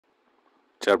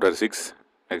Chapter 6,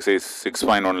 Exercise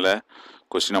 6.1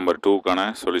 question number 2 கான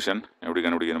solution எப்படி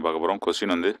கண்டுபிடிக்கணும் பார்க்க போகிறோம். Question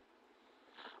வந்து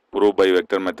prove by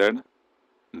vector method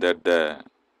that the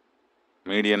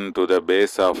median to the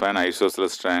base of an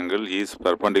isosceles triangle is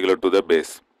perpendicular to the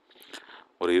base.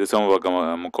 ஒரு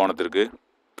இருசமபக்க முக்கோணத்திற்கு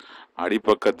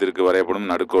அடிப்பக்கத்திற்கு வரையப்படும்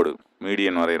நடுக்கோடு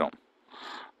median வரைகிறோம்.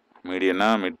 மீடியன்னா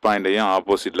மிட் பாயிண்டையும்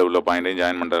ஆப்போசிட்டில் உள்ள பாயிண்டையும்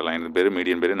ஜாயின் பண்ணுற லைன் பேர்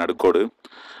மீடியன் பேர். நடுக்கோடு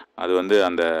அது வந்து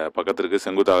அந்த பக்கத்திற்கு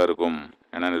செங்குத்தாக இருக்கும்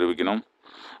என நிரூபிக்கணும்.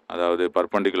 அதாவது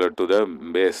பர்பண்டிகுலர் டு த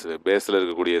பேஸில்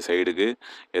இருக்கக்கூடிய சைடுக்கு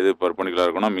எது பர்பண்டிகுலர்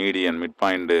இருக்குன்னா மீடியன் மிட்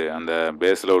பாயிண்ட்டு, அந்த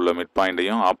பேஸில் உள்ள மிட்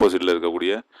பாயிண்ட்டையும் ஆப்போசிட்டில்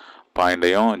இருக்கக்கூடிய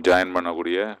பாயிண்ட்டையும் ஜாயின்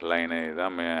பண்ணக்கூடிய லைனு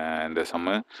தான் இந்த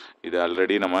சம்மு. இது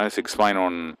ஆல்ரெடி நம்ம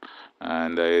 6.1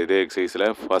 இந்த இதே எக்ஸசைஸில்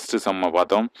ஃபஸ்ட்டு சம்மை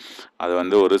பார்த்தோம். அது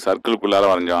வந்து ஒரு சர்க்கிள்குள்ளார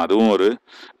வரைஞ்சோம். அதுவும் ஒரு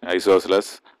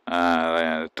ஐசோஸ்லஸ்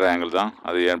ட்ரையாங்கிள் தான்.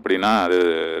 அது எப்படின்னா அது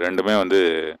ரெண்டுமே வந்து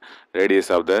ரேடியஸ்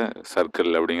ஆஃப் த சர்க்கிள்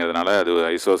அப்படிங்கிறதுனால அது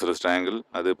ஐசோஸ்லஸ் ட்ரையாங்கிள்,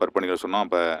 அது பர்பண்டிகுலர் சொன்னோம்.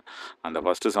 அப்போ அந்த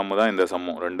ஃபஸ்ட்டு சம்மு தான் இந்த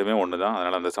சம்மும், ரெண்டுமே ஒன்று தான்.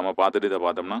 அதனால் அந்த சம்மை பார்த்துட்டு இதை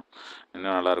பார்த்தோம்னா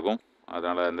இன்னும் நல்லாயிருக்கும்.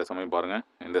 அதனால் இந்த சம்மையும் பாருங்கள்.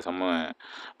 இந்த சம்மு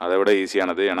அதை விட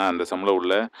ஈஸியானது. ஏன்னா அந்த சம்மில்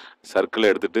உள்ள சர்க்கிளை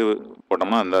எடுத்துகிட்டு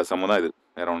போட்டோம்னா அந்த சம்மு தான் இது,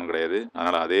 வேறு ஒன்றும் கிடையாது.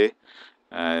 அதனால் அதே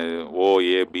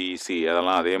ஓஏபிசி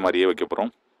அதெல்லாம் அதே மாதிரியே வைக்க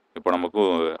போகிறோம். இப்போ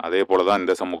நமக்கும் அதே போல் தான்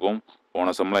இந்த சம்முக்கும்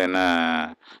போன சம்மில் என்ன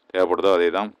தேவைப்படுதோ அதே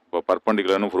தான். இப்போ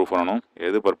பர்பண்டிகுலர்னு ப்ரூவ் பண்ணணும்.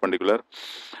 எது பர்பண்டிகுலர்?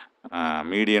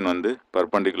 மீடியன் வந்து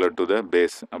பர்பண்டிகுலர் டு த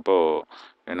பேஸ். அப்போது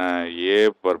என்ன ஏ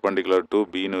பர்பண்டிகுலர் டு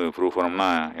பின்னு ப்ரூவ் பண்ணோம்னா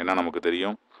என்ன நமக்கு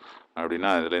தெரியும் அப்படின்னா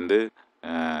அதுலேருந்து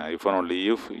if and only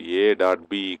if A dot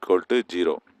B equal to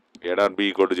 0. A dot B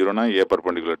equal to 0னா A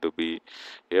perpendicular to be,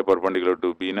 A perpendicular to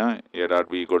Bina A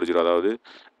dot B equal to 0. அதாவது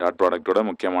dot ப்ராடக்டோட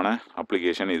முக்கியமான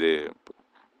application இது.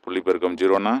 புள்ளி பெருக்கம்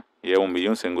 0னா ஏவும்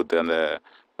பியும் செங்குத்து, அந்த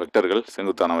வெக்டர்கள்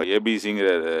செங்குத்தானவை. ஏபிசிங்கிற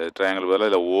ட்ரையாங்கிள் பதில்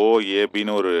இதில்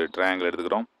ஓஏபின்னு ஒரு ட்ரையாங்கிள்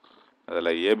எடுத்துக்கிறோம்.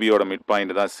 அதில் ஏபியோட மிட்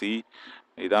பாயிண்ட் தான் சி,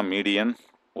 இதுதான் மீடியன்.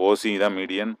 ஓசி தான்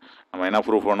மீடியன். நம்ம என்ன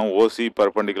ப்ரூவ் பண்ணணும்? ஓசி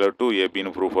பர்பண்டிகுலர் டு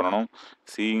ஏபின்னு ப்ரூவ் பண்ணணும்.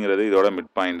 சிங்கிறது இதோட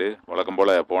மிட் பாயிண்ட்டு. வழக்கம்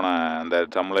போல் போன அந்த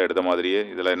சம்மில் எடுத்த மாதிரியே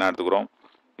இதில் என்ன எடுத்துக்கிறோம்?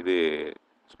 இது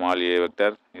ஸ்மால் ஏ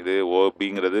வெக்டர், இது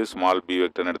ஓபிங்கிறது ஸ்மால் பி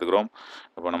வெக்டர்னு எடுத்துக்கிறோம்.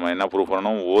 அப்போ நம்ம என்ன ப்ரூவ்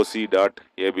பண்ணணும்? ஓசி dot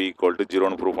AB equal to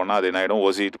 0ன்னு prove பண்ணால் அது என்ன ஆகிடும்?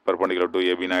 ஓசி பர்பண்டிகுலர் டு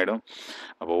ஏபின்னு ஆகிடும்.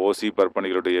 அப்போ ஓசி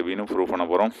பர்பண்டிகுலர் டு ஏபின்னு ப்ரூவ் பண்ண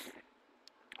போகிறோம்.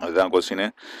 அதுதான் கொஸ்டின்.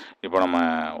 இப்போ நம்ம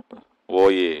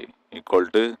OA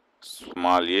equal to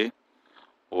small A,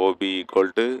 OP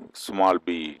equal to small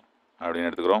B அப்படின்னு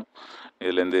எடுத்துக்கிறோம்.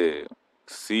 இதுலேருந்து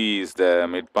C is the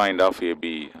mid point of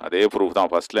AB. அதே ப்ரூஃப்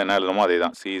தான், ஃபஸ்ட்டில் என்ன எழுதணுமோ அதே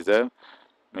தான். C is the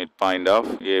mid point of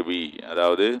AB,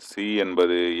 அதாவது சி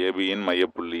என்பது ஏபியின்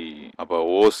மையப்புள்ளி. அப்போ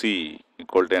ஓசி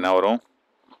ஈக்குவல் டு என்ன வரும்?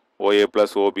 ஓஏ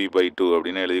ப்ளஸ் ஓபி பை 2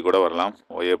 அப்படின்னு எழுதி கூட வரலாம்.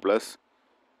 ஓஏ ப்ளஸ்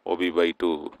ஓபி பை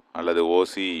 2 அல்லது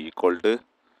ஓசி equal to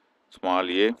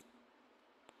small A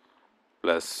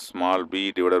plus small B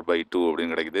divided by 2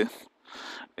 அப்படின்னு கிடைக்குது.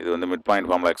 இது வந்து mid point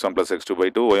formula x1 plus x2 by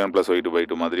 2, y1 plus y2 by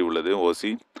 2 மாதிரி உள்ளது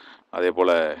ஓசி. அதே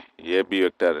போல் ஏபி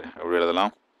வெக்டர் எப்படி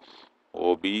எழுதலாம்?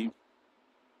 ஓபி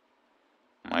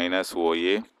மைனஸ்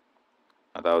ஓஏ,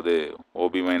 அதாவது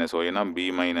ஓபி மைனஸ் ஓஏனா பி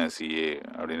மைனஸ் ஏ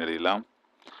அப்படின்னு எழுதிடலாம்.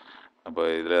 அப்போ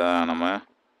இதில் தான் நம்ம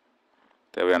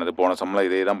தேவையானது. போன சம்மில்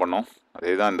இதே தான் பண்ணோம்,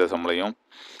 அதே தான் இந்த சம்மிலையும்.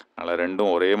 அதனால்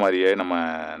ரெண்டும் ஒரே மாதிரியே நம்ம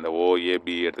இந்த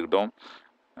ஓஏபி எடுத்துக்கிட்டோம்.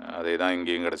 அதே தான்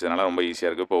இங்கேயும் கிடச்சதுனால ரொம்ப ஈஸியாக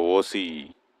இருக்குது. இப்போ ஓசி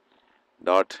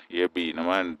டாட் ஏபி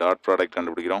நம்ம டாட் ப்ராடக்ட்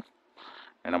கண்டுபிடிக்கிறோம்.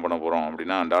 என்ன பண்ண போகிறோம்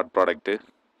அப்படின்னா டாட் ப்ராடக்ட்டு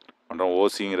பண்ணுறோம்.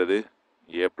 ஓசிங்கிறது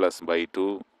ஏ plus pi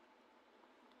 2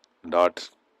 dot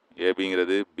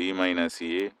ஏபிங்கிறது B minus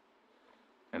ஏ.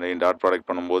 ரெண்டையும் டாட் ப்ராடக்ட்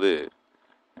பண்ணும்போது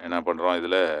என்ன பண்ணுறோம்?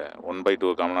 இதில்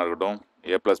 1/2 காமனாக இருக்கட்டும்.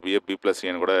 ஏ ப்ளஸ் பிஏ பி ப்ளஸ்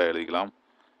ஏன்னு கூட எழுதிக்கலாம்.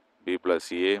 B plus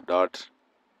A dot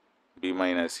B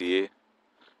minus ஏ.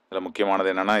 இதில்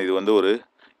முக்கியமானது என்னென்னா இது வந்து ஒரு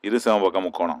இருசமபக்க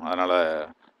முக்கோணம். அதனால்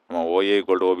நம்ம ஓஏ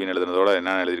ஈக்குவல் டு ஓபின்னு எழுதுனதோட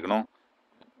என்ன எழுதியிருக்கணும்?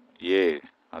 ஏ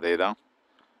அதே தான்.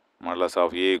 Modulus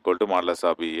of A equal to modulus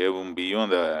of B. ஏவும் பியும்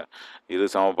அந்த இரு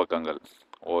சமபக்கங்கள்,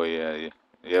 ஓஏ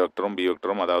ஏ வெக்டரும் பி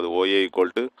வெக்டரும், அதாவது ஓஏ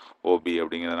ஈக்குவல் டு ஓபி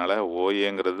அப்படிங்கிறதுனால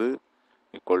ஓஏங்கிறது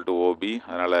ஈக்குவல் டு ஓபி.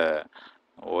 அதனால்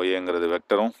ஓஏங்கிறது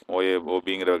வெக்டரும்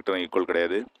ஓபிங்கிற வெக்டரும் ஈக்குவல்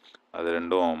கிடையாது. அது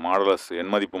ரெண்டும் மாடலஸ்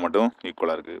எண் மதிப்பு மட்டும்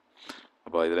ஈக்குவலாக இருக்குது.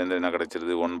 அப்போ இதுலேருந்து என்ன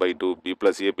கிடச்சிருது? 1/2 B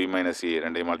plus A B minus ஏ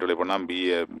ரெண்டையும் மல்டிப்ளை பண்ணால்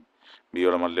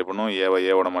பியோட மல்டிப்ளை பண்ணும்,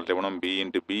 ஏவோட மல்டிப்ளை பண்ணும், B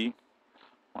into B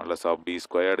modulus of B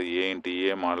squared, A into A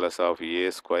modulus of A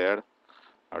squared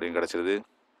அப்படின்னு கிடச்சிருது.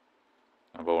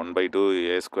 அப்போ 1/2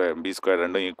 ஏ ஸ்கொயர் பி ஸ்கொயர்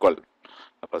ரெண்டும் ஈக்குவல்.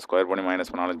 அப்போ ஸ்கொயர் பண்ணி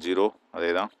மைனஸ் பண்ணாலும் 0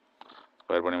 அதே தான்.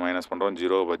 ஸ்கொயர் பண்ணி மைனஸ் பண்ணுறோம்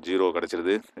 0. இப்போ 0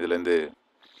 கிடச்சிருது. இதுலேருந்து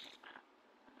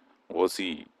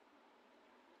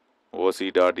ஓசி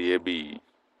டாட் ஏபி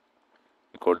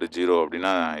ஈக்குவல் டு 0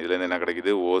 அப்படின்னா இதுலேருந்து என்ன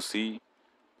கிடைக்குது? ஓசி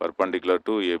பர்பண்டிகுலர்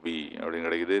டு ஏபி அப்படின்னு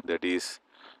கிடைக்குது. That is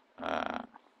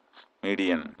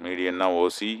மீடியன்னா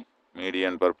OC,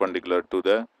 median perpendicular to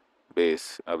the base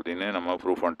அப்படின்னு நம்ம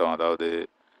ப்ரூவ் பண்ணிட்டோம். அதாவது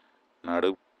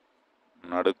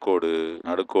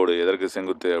நடுக்கோடு எதற்கு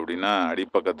செங்குத்து அப்படின்னா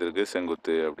அடிப்பக்கத்திற்கு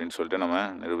செங்குத்து அப்படின்னு சொல்லிட்டு நம்ம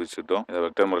நிரூபிச்சுட்டோம். இதை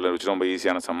வெக்டர் முறையில் நிரூபிச்சு ரொம்ப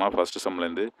ஈஸியான சம்மா. ஃபஸ்ட்டு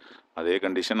சம்லேருந்து அதே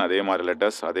கண்டிஷன், அதே மாதிரி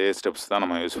லெட்டர்ஸ், அதே ஸ்டெப்ஸ் தான்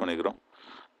நம்ம யூஸ் பண்ணிக்கிறோம்.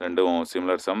 ரெண்டும்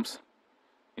சிமிலர் சம்ஸ்.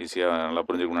 ஈஸியாக நல்லா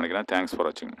புரிஞ்சுக்கணும்னு நினைக்கிறேன். தேங்க்ஸ் ஃபார்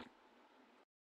வாட்சிங்.